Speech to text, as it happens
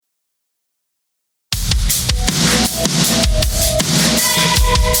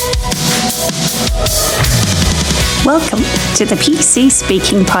Welcome to the PC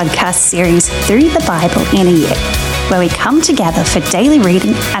Speaking podcast series Through the Bible in a Year, where we come together for daily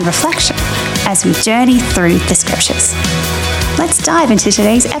reading and reflection as we journey through the scriptures. Let's dive into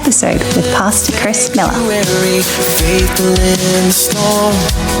today's episode with Pastor Chris Miller.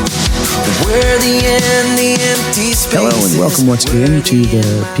 Hello and welcome once again to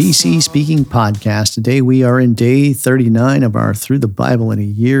the PC Speaking podcast. Today we are in day 39 of our Through the Bible in a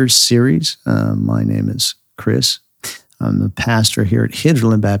Year series. My name is Chris. I'm the pastor here at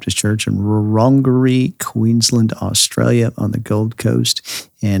Hinterland Baptist Church in Wurundjeri, Queensland, Australia on the Gold Coast,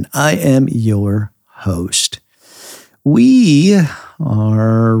 and I am your host. We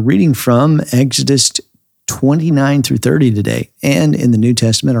are reading from Exodus 29 through 30 today, and in the New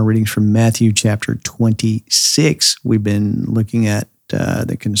Testament, our readings from Matthew chapter 26. We've been looking at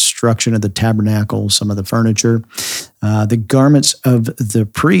the construction of the tabernacle, some of the furniture, the garments of the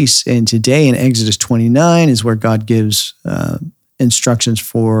priests. And today in Exodus 29 is where God gives instructions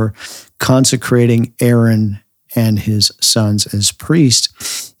for consecrating Aaron and his sons as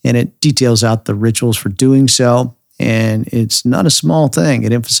priests. And it details out the rituals for doing so. And it's not a small thing.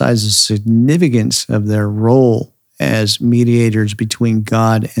 It emphasizes the significance of their role as mediators between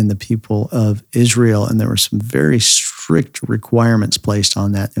God and the people of Israel. And there were some very strict requirements placed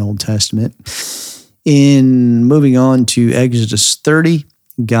on that in the Old Testament. In moving on to Exodus 30,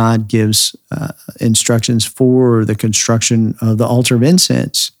 God gives instructions for the construction of the altar of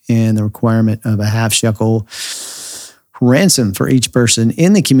incense and the requirement of a half shekel ransom for each person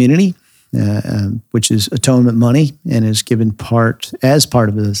in the community, which is atonement money and is given as part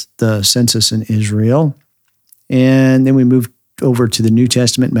of the census in Israel. And then we move over to the New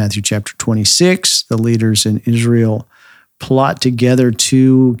Testament, Matthew chapter 26. The leaders in Israel plot together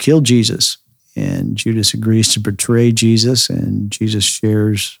to kill Jesus. And Judas agrees to betray Jesus, and Jesus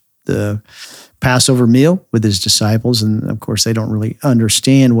shares the Passover meal with his disciples. And of course, they don't really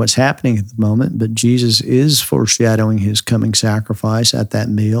understand what's happening at the moment, but Jesus is foreshadowing his coming sacrifice at that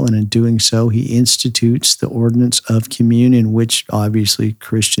meal. And in doing so, he institutes the ordinance of communion, which obviously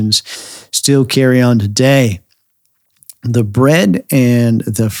Christians still carry on today. The bread and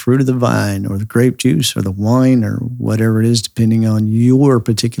the fruit of the vine, or the grape juice, or the wine, or whatever it is, depending on your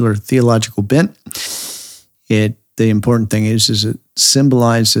particular theological bent. The important thing is it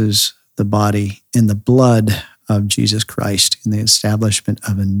symbolizes the body and the blood of Jesus Christ in the establishment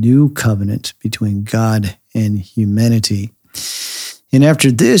of a new covenant between God and humanity. And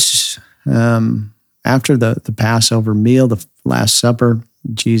after this, after the Passover meal, the Last Supper,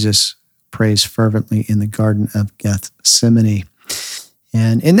 Jesus prays fervently in the Garden of Gethsemane.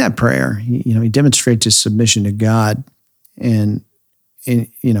 And in that prayer, he demonstrates his submission to God. And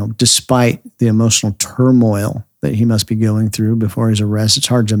despite the emotional turmoil that he must be going through before his arrest, it's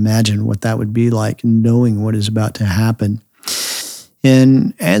hard to imagine what that would be like, knowing what is about to happen.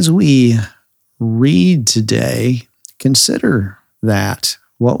 And as we read today, consider that.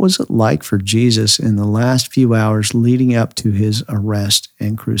 What was it like for Jesus in the last few hours leading up to his arrest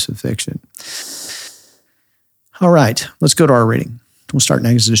and crucifixion? All right, let's go to our reading. We'll start in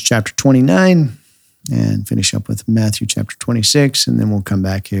Exodus chapter 29 and finish up with Matthew chapter 26, and then we'll come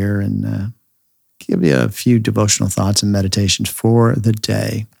back here and give you a few devotional thoughts and meditations for the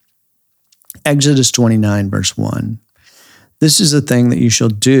day. Exodus 29, verse 1. This is the thing that you shall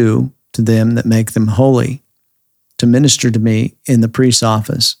do to them that make them holy, to minister to me in the priest's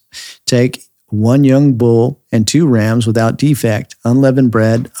office. Take one young bull and 2 rams without defect, unleavened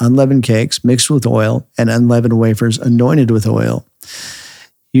bread, unleavened cakes mixed with oil, and unleavened wafers anointed with oil.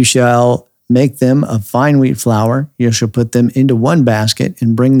 You shall make them of fine wheat flour. You shall put them into one basket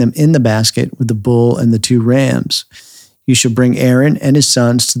and bring them in the basket with the bull and the 2 rams. You shall bring Aaron and his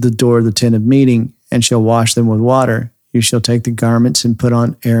sons to the door of the tent of meeting and shall wash them with water. You shall take the garments and put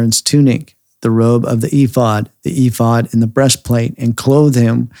on Aaron's tunic, the robe of the ephod and the breastplate, and clothe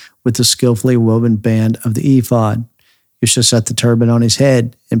him with the skillfully woven band of the ephod. You shall set the turban on his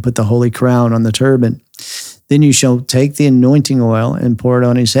head and put the holy crown on the turban. Then you shall take the anointing oil and pour it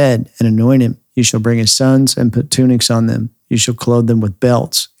on his head and anoint him. You shall bring his sons and put tunics on them. You shall clothe them with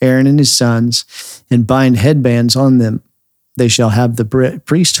belts, Aaron and his sons, and bind headbands on them. They shall have the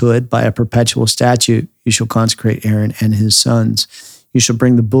priesthood by a perpetual statute. You shall consecrate Aaron and his sons. You shall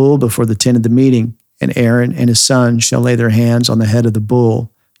bring the bull before the tent of the meeting, and Aaron and his sons shall lay their hands on the head of the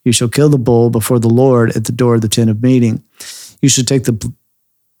bull. You shall kill the bull before the Lord at the door of the tent of meeting. You shall take of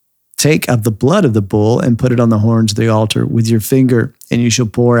the blood of the bull and put it on the horns of the altar with your finger, and you shall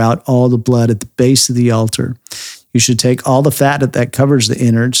pour out all the blood at the base of the altar. You should take all the fat that covers the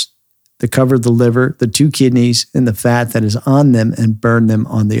innards, the cover of the liver, the 2 kidneys, and the fat that is on them, and burn them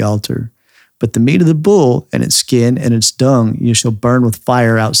on the altar. But the meat of the bull and its skin and its dung you shall burn with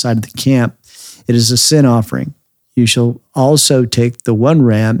fire outside of the camp. It is a sin offering. You shall also take the one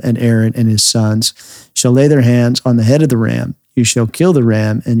ram, and Aaron and his sons shall lay their hands on the head of the ram. You shall kill the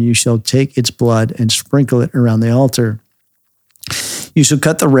ram, and you shall take its blood and sprinkle it around the altar. You shall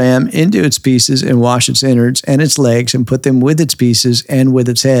cut the ram into its pieces and wash its innards and its legs and put them with its pieces and with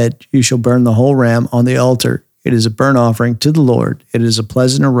its head. You shall burn the whole ram on the altar. It is a burnt offering to the Lord. It is a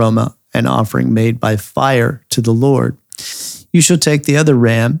pleasant aroma, an offering made by fire to the Lord. You shall take the other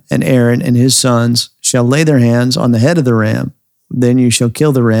ram, and Aaron and his sons shall lay their hands on the head of the ram. Then you shall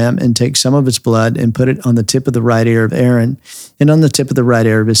kill the ram and take some of its blood and put it on the tip of the right ear of Aaron, and on the tip of the right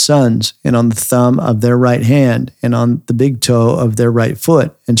ear of his sons, and on the thumb of their right hand, and on the big toe of their right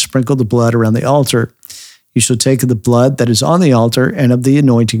foot, and sprinkle the blood around the altar. You shall take the blood that is on the altar and of the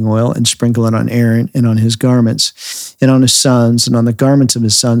anointing oil and sprinkle it on Aaron and on his garments and on his sons and on the garments of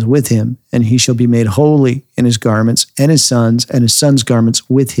his sons with him. And he shall be made holy in his garments and his sons' garments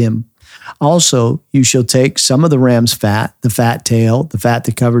with him. Also, you shall take some of the ram's fat, the fat tail, the fat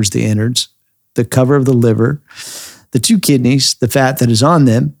that covers the innards, the cover of the liver, the 2 kidneys, the fat that is on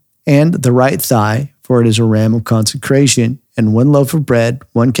them, and the right thigh, for it is a ram of consecration, and 1 loaf of bread,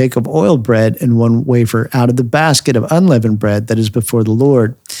 1 cake of oiled bread, and 1 wafer out of the basket of unleavened bread that is before the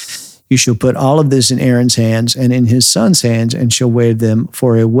Lord. You shall put all of this in Aaron's hands and in his sons' hands, and shall wave them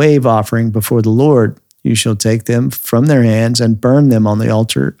for a wave offering before the Lord. You shall take them from their hands and burn them on the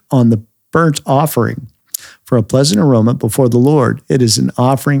altar on the burnt offering for a pleasant aroma before the Lord. It is an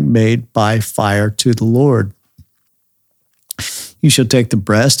offering made by fire to the Lord. You shall take the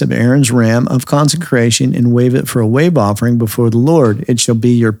breast of Aaron's ram of consecration and wave it for a wave offering before the Lord. It shall be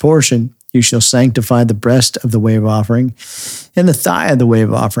your portion. You shall sanctify the breast of the wave offering and the thigh of the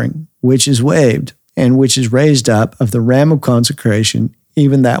wave offering, which is waved and which is raised up of the ram of consecration,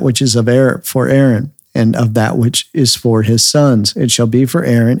 even that which is for Aaron, and of that which is for his sons. It shall be for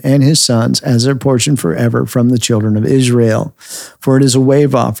Aaron and his sons as their portion forever from the children of Israel, for it is a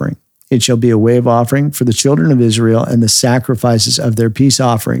wave offering. It shall be a wave offering for the children of Israel and the sacrifices of their peace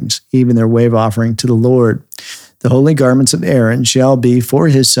offerings, even their wave offering to the Lord. The holy garments of Aaron shall be for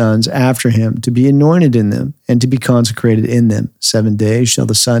his sons after him, to be anointed in them and to be consecrated in them. 7 days shall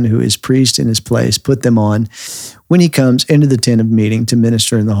the son who is priest in his place put them on when he comes into the tent of meeting to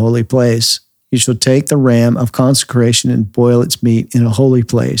minister in the holy place. You shall take the ram of consecration and boil its meat in a holy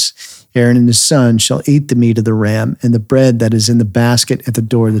place. Aaron and his sons shall eat the meat of the ram and the bread that is in the basket at the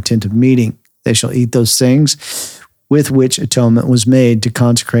door of the tent of meeting. They shall eat those things with which atonement was made to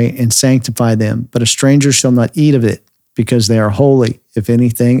consecrate and sanctify them. But a stranger shall not eat of it, because they are holy. If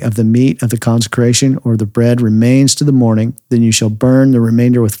anything of the meat of the consecration or the bread remains to the morning, then you shall burn the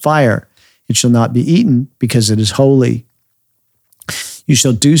remainder with fire. It shall not be eaten, because it is holy. You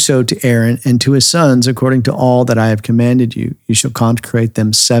shall do so to Aaron and to his sons according to all that I have commanded you. You shall consecrate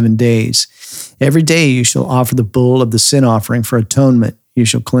them 7 days. Every day you shall offer the bull of the sin offering for atonement. You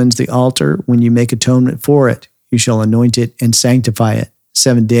shall cleanse the altar when you make atonement for it. You shall anoint it and sanctify it.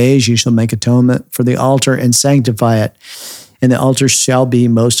 7 days you shall make atonement for the altar and sanctify it. And the altar shall be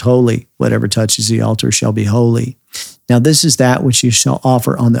most holy. Whatever touches the altar shall be holy. Now this is that which you shall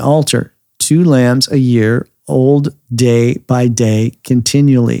offer on the altar: 2 lambs a year, old day by day,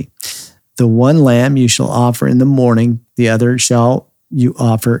 continually. The 1 lamb you shall offer in the morning, the other shall you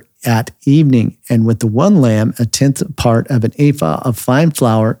offer at evening. And with the 1 lamb, 1/10 part of an ephah of fine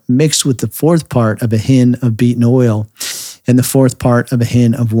flour mixed with the 4th part of a hin of beaten oil, and the 4th part of a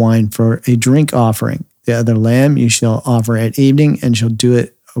hin of wine for a drink offering. The other lamb you shall offer at evening, and shall do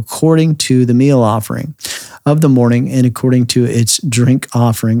it according to the meal offering of the morning and according to its drink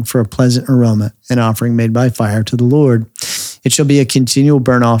offering for a pleasant aroma, an offering made by fire to the Lord. It shall be a continual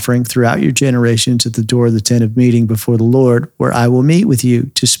burnt offering throughout your generations at the door of the tent of meeting before the Lord, where I will meet with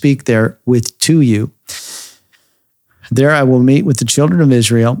you to speak there to you. There I will meet with the children of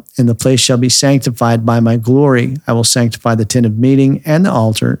Israel, and the place shall be sanctified by my glory. I will sanctify the tent of meeting and the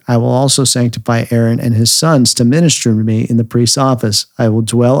altar. I will also sanctify Aaron and his sons to minister to me in the priest's office. I will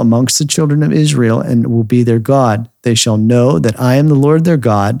dwell amongst the children of Israel and will be their God. They shall know that I am the Lord their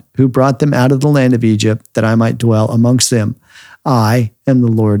God, who brought them out of the land of Egypt, that I might dwell amongst them. I am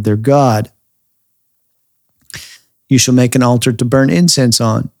the Lord their God. You shall make an altar to burn incense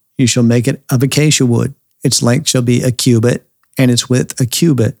on. You shall make it of acacia wood. Its length shall be a cubit, and its width a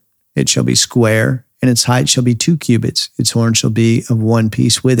cubit. It shall be square, and its height shall be 2 cubits. Its horn shall be of 1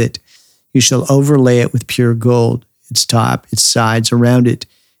 piece with it. You shall overlay it with pure gold, its top, its sides around it.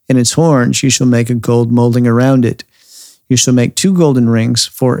 And its horns you shall make a gold molding around it. You shall make 2 golden rings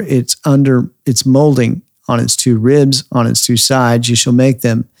for its under its molding. On its 2 ribs, on its 2 sides you shall make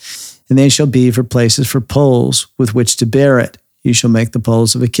them. and they shall be for places for poles with which to bear it. You shall make the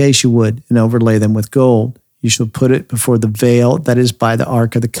poles of acacia wood and overlay them with gold. You shall put it before the veil that is by the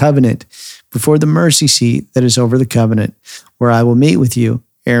ark of the covenant, before the mercy seat that is over the covenant, where I will meet with you.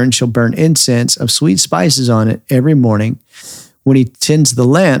 Aaron shall burn incense of sweet spices on it every morning. When he tends the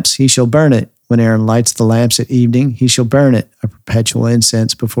lamps, he shall burn it. When Aaron lights the lamps at evening, he shall burn it, a perpetual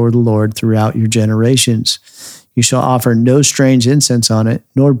incense before the Lord throughout your generations. You shall offer no strange incense on it,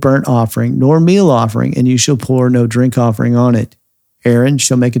 nor burnt offering, nor meal offering, and you shall pour no drink offering on it. Aaron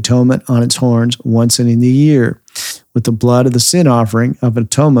shall make atonement on its horns once in the year. With the blood of the sin offering of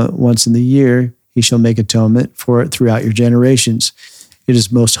atonement once in the year, he shall make atonement for it throughout your generations. It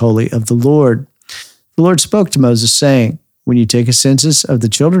is most holy of the Lord. The Lord spoke to Moses, saying, when you take a census of the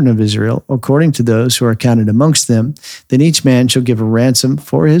children of Israel, according to those who are counted amongst them, then each man shall give a ransom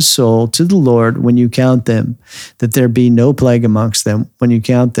for his soul to the Lord when you count them, that there be no plague amongst them when you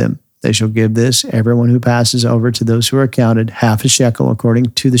count them. They shall give this, everyone who passes over to those who are counted, half a shekel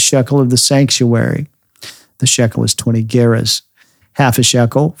according to the shekel of the sanctuary. The shekel is 20 gerahs. Half a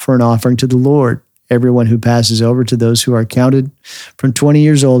shekel for an offering to the Lord. Everyone who passes over to those who are counted from 20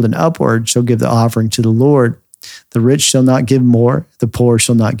 years old and upward shall give the offering to the Lord. The rich shall not give more, the poor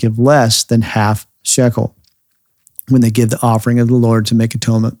shall not give less than half shekel when they give the offering of the Lord to make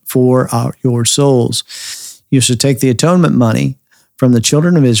atonement for your souls. You shall take the atonement money from the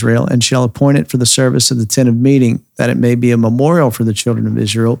children of Israel and shall appoint it for the service of the tent of meeting, that it may be a memorial for the children of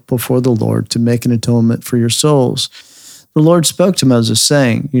Israel before the Lord to make an atonement for your souls. The Lord spoke to Moses,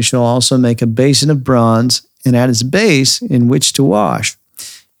 saying, you shall also make a basin of bronze, and at its base in which to wash.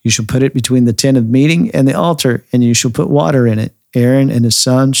 You shall put it between the tent of meeting and the altar, and you shall put water in it. Aaron and his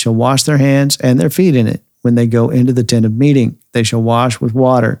sons shall wash their hands and their feet in it. When they go into the tent of meeting, they shall wash with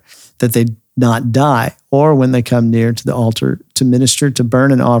water, that they not die, or when they come near to the altar to minister to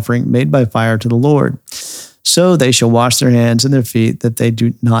burn an offering made by fire to the Lord. So they shall wash their hands and their feet, that they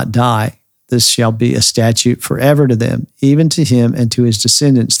do not die. This shall be a statute forever to them, even to him and to his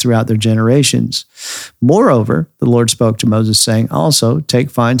descendants throughout their generations. Moreover, the Lord spoke to Moses, saying, also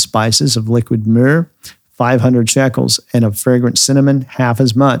take fine spices of liquid myrrh, 500 shekels, and of fragrant cinnamon, half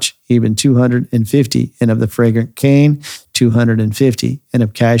as much, even 250, and of the fragrant cane, 250, and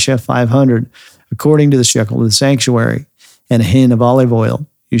of cassia, 500, according to the shekel of the sanctuary, and a hin of olive oil.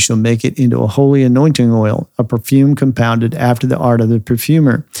 You shall make it into a holy anointing oil, a perfume compounded after the art of the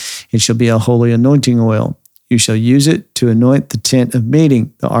perfumer. It shall be a holy anointing oil. You shall use it to anoint the tent of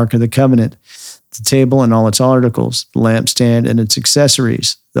meeting, the ark of the covenant, the table and all its articles, the lampstand and its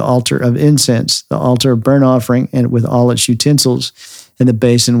accessories, the altar of incense, the altar of burnt offering and with all its utensils, and the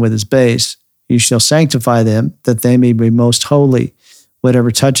basin with its base. You shall sanctify them, that they may be most holy.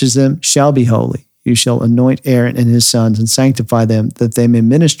 Whatever touches them shall be holy. You shall anoint Aaron and his sons and sanctify them, that they may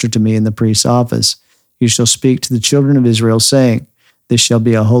minister to me in the priest's office. You shall speak to the children of Israel, saying, this shall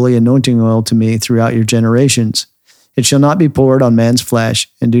be a holy anointing oil to me throughout your generations. It shall not be poured on man's flesh,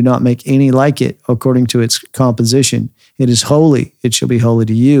 and do not make any like it according to its composition. It is holy, it shall be holy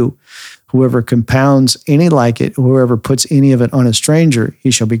to you. Whoever compounds any like it, or whoever puts any of it on a stranger, he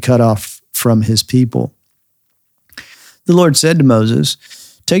shall be cut off from his people. The Lord said to Moses,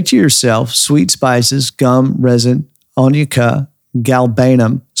 take to yourself sweet spices, gum, resin, onycha,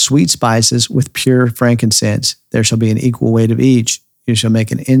 galbanum, sweet spices with pure frankincense. There shall be an equal weight of each. You shall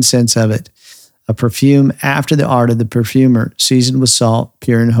make an incense of it, a perfume after the art of the perfumer, seasoned with salt,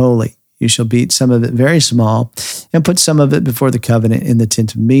 pure and holy. You shall beat some of it very small, and put some of it before the covenant in the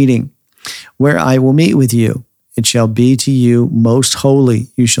tent of meeting, where I will meet with you. It shall be to you most holy.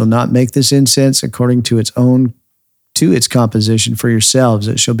 You shall not make this incense according to its composition for yourselves.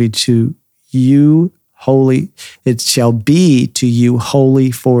 It shall be to you holy. It shall be to you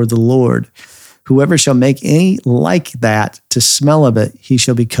holy for the Lord. Whoever shall make any like that to smell of it, he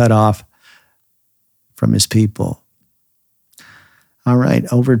shall be cut off from his people. All right,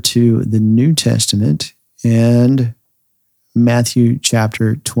 over to the New Testament and Matthew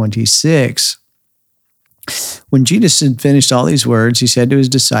chapter 26. When Jesus had finished all these words, he said to his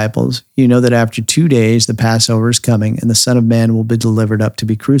disciples, you know that after 2 days the Passover is coming, and the Son of Man will be delivered up to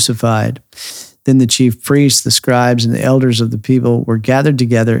be crucified. Then the chief priests, the scribes, and the elders of the people were gathered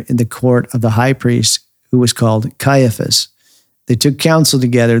together in the court of the high priest, who was called Caiaphas. They took counsel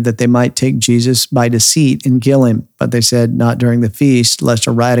together that they might take Jesus by deceit and kill him, but they said, not during the feast, lest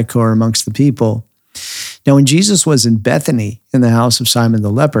a riot occur amongst the people. Now when Jesus was in Bethany, in the house of Simon the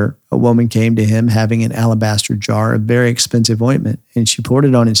leper, a woman came to him having an alabaster jar of very expensive ointment, and she poured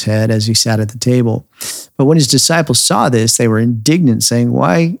it on his head as he sat at the table. But when his disciples saw this, they were indignant, saying,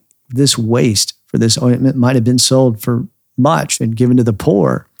 why this waste? For this ointment might have been sold for much and given to the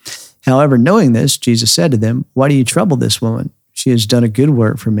poor. However, knowing this, Jesus said to them, "Why do you trouble this woman? She has done a good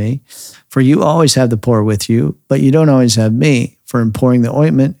work for me. For you always have the poor with you, but you don't always have me. For in pouring the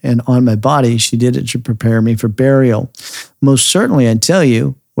ointment and on my body, she did it to prepare me for burial. Most certainly, I tell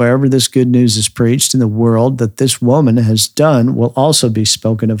you, wherever this good news is preached in the world that this woman has done will also be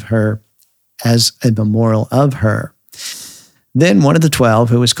spoken of her as a memorial of her." Then one of the 12,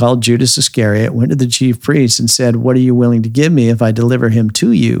 who was called Judas Iscariot, went to the chief priests and said, "What are you willing to give me if I deliver him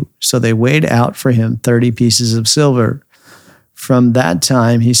to you?" So they weighed out for him 30 pieces of silver. From that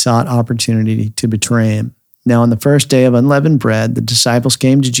time, he sought opportunity to betray him. Now on the first day of unleavened bread, the disciples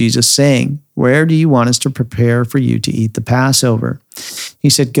came to Jesus saying, "Where do you want us to prepare for you to eat the Passover?" He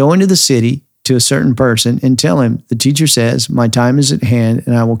said, "Go into the city to a certain person and tell him, 'The teacher says, my time is at hand,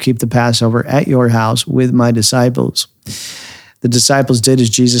 and I will keep the Passover at your house with my disciples.'" The disciples did as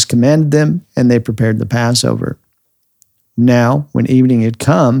Jesus commanded them, and they prepared the Passover. Now, when evening had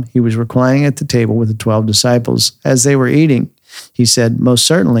come, he was reclining at the table with the 12 disciples. As they were eating, he said, "Most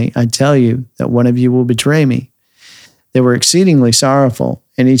certainly, I tell you that one of you will betray me." They were exceedingly sorrowful,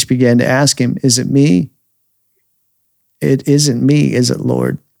 and each began to ask him, "Is it me? It isn't me, is it,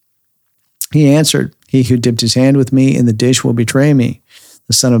 Lord?" He answered, "He who dipped his hand with me in the dish will betray me.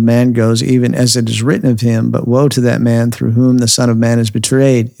 The Son of Man goes even as it is written of him, but woe to that man through whom the Son of Man is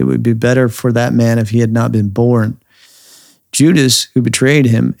betrayed. It would be better for that man if he had not been born." Judas, who betrayed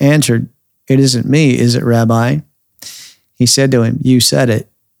him, answered, "It isn't me, is it, Rabbi?" He said to him, "You said it."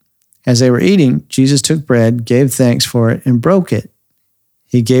 As they were eating, Jesus took bread, gave thanks for it, and broke it.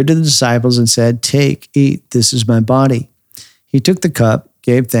 He gave to the disciples and said, "Take, eat, this is my body." He took the cup,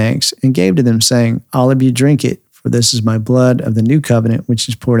 gave thanks, and gave to them, saying, "All of you drink it, for this is my blood of the new covenant, which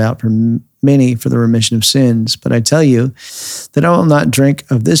is poured out for many for the remission of sins. But I tell you that I will not drink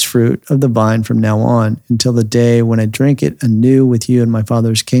of this fruit of the vine from now on, until the day when I drink it anew with you in my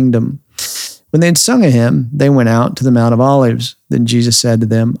Father's kingdom." When they had sung a hymn, they went out to the Mount of Olives. Then Jesus said to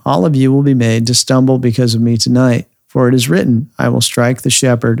them, "All of you will be made to stumble because of me tonight. For it is written, I will strike the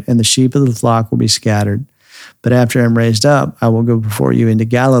shepherd, and the sheep of the flock will be scattered. But after I am raised up, I will go before you into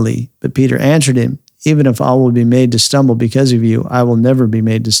Galilee." But Peter answered him, "Even if all will be made to stumble because of you, I will never be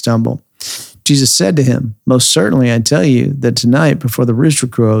made to stumble." Jesus said to him, "Most certainly I tell you that tonight before the rooster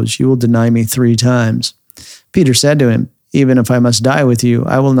crows, you will deny me 3 times. Peter said to him, "Even if I must die with you,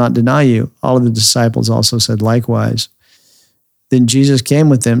 I will not deny you." All of the disciples also said likewise. Then Jesus came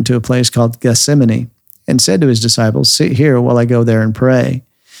with them to a place called Gethsemane and said to his disciples, "Sit here while I go there and pray."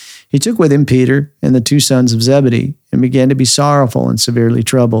 He took with him Peter and the 2 sons of Zebedee and began to be sorrowful and severely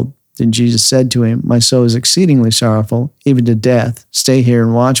troubled. Then Jesus said to him, "My soul is exceedingly sorrowful, even to death. Stay here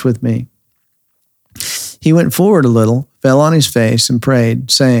and watch with me." He went forward a little, fell on his face, and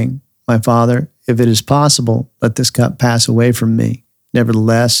prayed, saying, "My Father, if it is possible, let this cup pass away from me.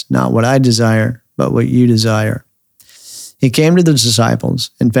 Nevertheless, not what I desire, but what you desire." He came to the disciples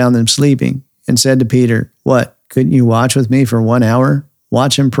and found them sleeping, and said to Peter, "What, couldn't you watch with me for 1 hour?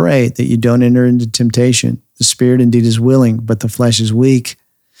 Watch and pray that you don't enter into temptation. The spirit indeed is willing, but the flesh is weak."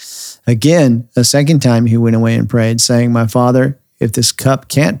 Again, a second time he went away and prayed, saying, "My Father, if this cup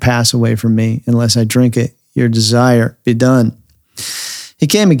can't pass away from me unless I drink it, your desire be done." He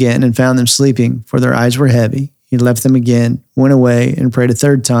came again and found them sleeping, for their eyes were heavy. He left them again, went away, and prayed a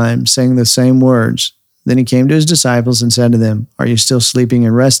third time, saying the same words. Then he came to his disciples and said to them, "Are you still sleeping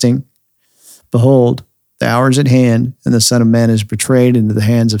and resting? Behold, the hour is at hand, and the Son of Man is betrayed into the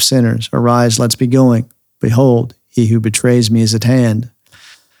hands of sinners. Arise, let's be going. Behold, he who betrays me is at hand."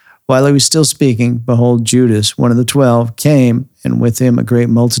 While he was still speaking, behold, Judas, one of the 12, came, and with him a great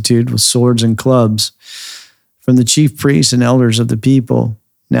multitude with swords and clubs, from the chief priests and elders of the people.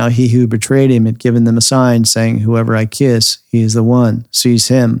 Now he who betrayed him had given them a sign, saying, "Whoever I kiss, he is the one. Seize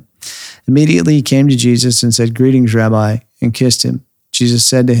him." Immediately he came to Jesus and said, "Greetings, Rabbi," and kissed him. Jesus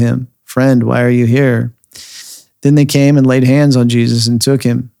said to him, "Friend, why are you here?" Then they came and laid hands on Jesus and took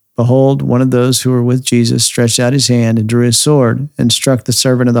him. Behold, one of those who were with Jesus stretched out his hand and drew his sword and struck the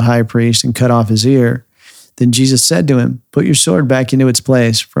servant of the high priest and cut off his ear. Then Jesus said to him, "Put your sword back into its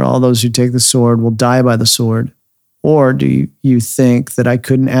place, for all those who take the sword will die by the sword. Or do you think that I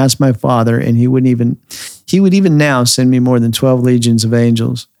couldn't ask my Father, and he would even now send me more than 12 legions of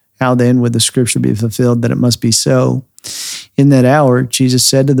angels? How then would the scripture be fulfilled that it must be so?" In that hour, Jesus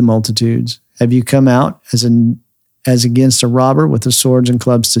said to the multitudes, "Have you come out as against a robber with the swords and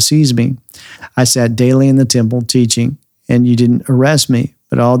clubs to seize me? I sat daily in the temple teaching, and you didn't arrest me.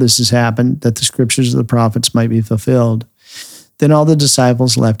 But all this has happened that the scriptures of the prophets might be fulfilled." Then all the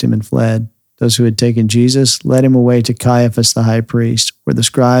disciples left him and fled. Those who had taken Jesus led him away to Caiaphas the high priest, where the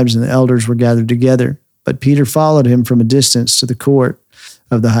scribes and the elders were gathered together. But Peter followed him from a distance to the court.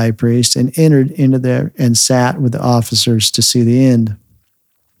 of the high priest and entered into there and sat with the officers to see the end.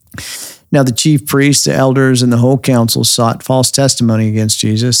 Now the chief priests, the elders, and the whole council sought false testimony against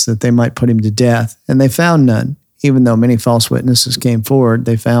Jesus that they might put him to death, and they found none. Even though many false witnesses came forward,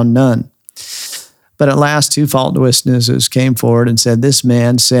 they found none. But at last 2 false witnesses came forward and said, "This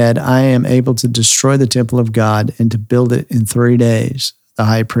man said, I am able to destroy the temple of God and to build it in 3 days." The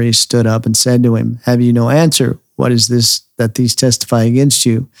high priest stood up and said to him, "Have you no answer? What is this that these testify against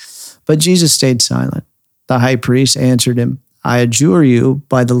you?" But Jesus stayed silent. The high priest answered him, "I adjure you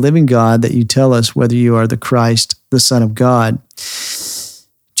by the living God that you tell us whether you are the Christ, the Son of God."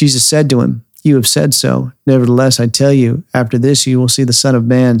 Jesus said to him, "You have said so. Nevertheless, I tell you, after this you will see the Son of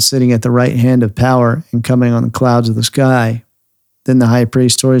Man sitting at the right hand of power and coming on the clouds of the sky." Then the high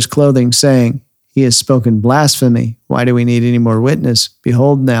priest tore his clothing, saying, "He has spoken blasphemy. Why do we need any more witness?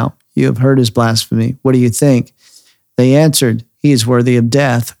 Behold now, you have heard his blasphemy. What do you think?" They answered, "He is worthy of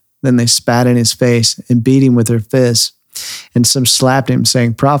death." Then they spat in his face and beat him with their fists. And some slapped him,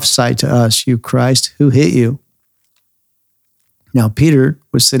 saying, "Prophesy to us, you Christ, who hit you?" Now Peter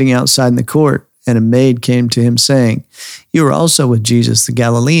was sitting outside in the court, and a maid came to him, saying, "You are also with Jesus the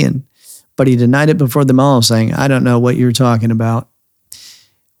Galilean." But he denied it before them all, saying, "I don't know what you're talking about."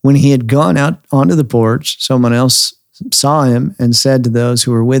 When he had gone out onto the porch, someone else saw him and said to those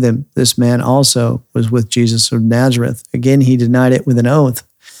who were with him, "This man also was with Jesus of Nazareth." Again he denied it with an oath,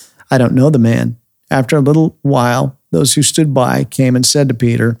 "I don't know the man." After a little while, those who stood by came and said to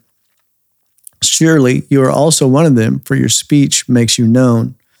Peter, "Surely you are also one of them, for your speech makes you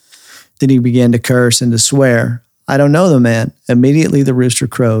known." Then he began to curse and to swear, "I don't know the man." Immediately the rooster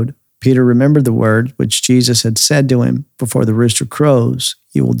crowed. Peter remembered the word which Jesus had said to him, "Before the rooster crows,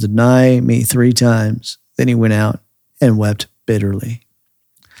 you will deny me 3 times." Then he went out and wept bitterly.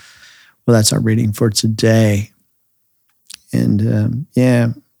 Well, that's our reading for today. And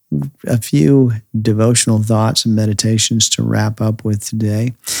a few devotional thoughts and meditations to wrap up with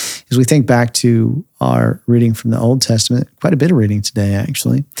today. As we think back to our reading from the Old Testament, quite a bit of reading today,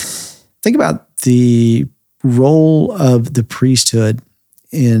 actually. Think about the role of the priesthood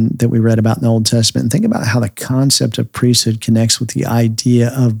that we read about in the Old Testament, and think about how the concept of priesthood connects with the idea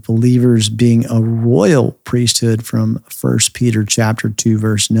of believers being a royal priesthood from 1 Peter chapter 2,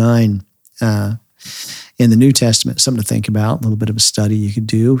 verse 9. In the New Testament, something to think about, a little bit of a study you could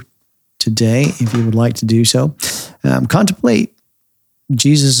do today if you would like to do so. Contemplate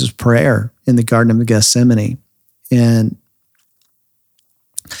Jesus' prayer in the Garden of Gethsemane. And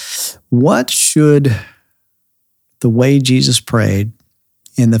what should the way Jesus prayed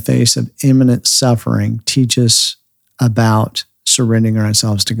in the face of imminent suffering teach us about surrendering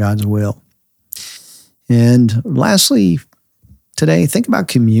ourselves to God's will? And lastly, today, think about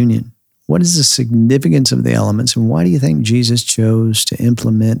communion. What is the significance of the elements, and why do you think Jesus chose to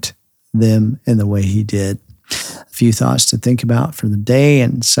implement them in the way he did? A few thoughts to think about for the day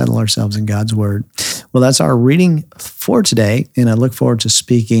and settle ourselves in God's Word. Well, that's our reading for today, and I look forward to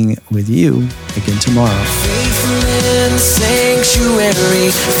speaking with you again tomorrow.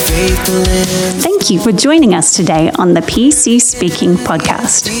 Thank you for joining us today on the PC Speaking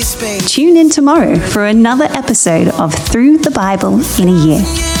Podcast. Tune in tomorrow for another episode of Through the Bible in a Year.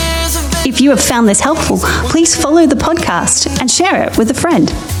 If you have found this helpful, please follow the podcast and share it with a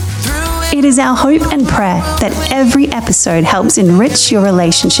friend. It is our hope and prayer that every episode helps enrich your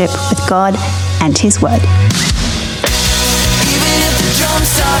relationship with God and His Word.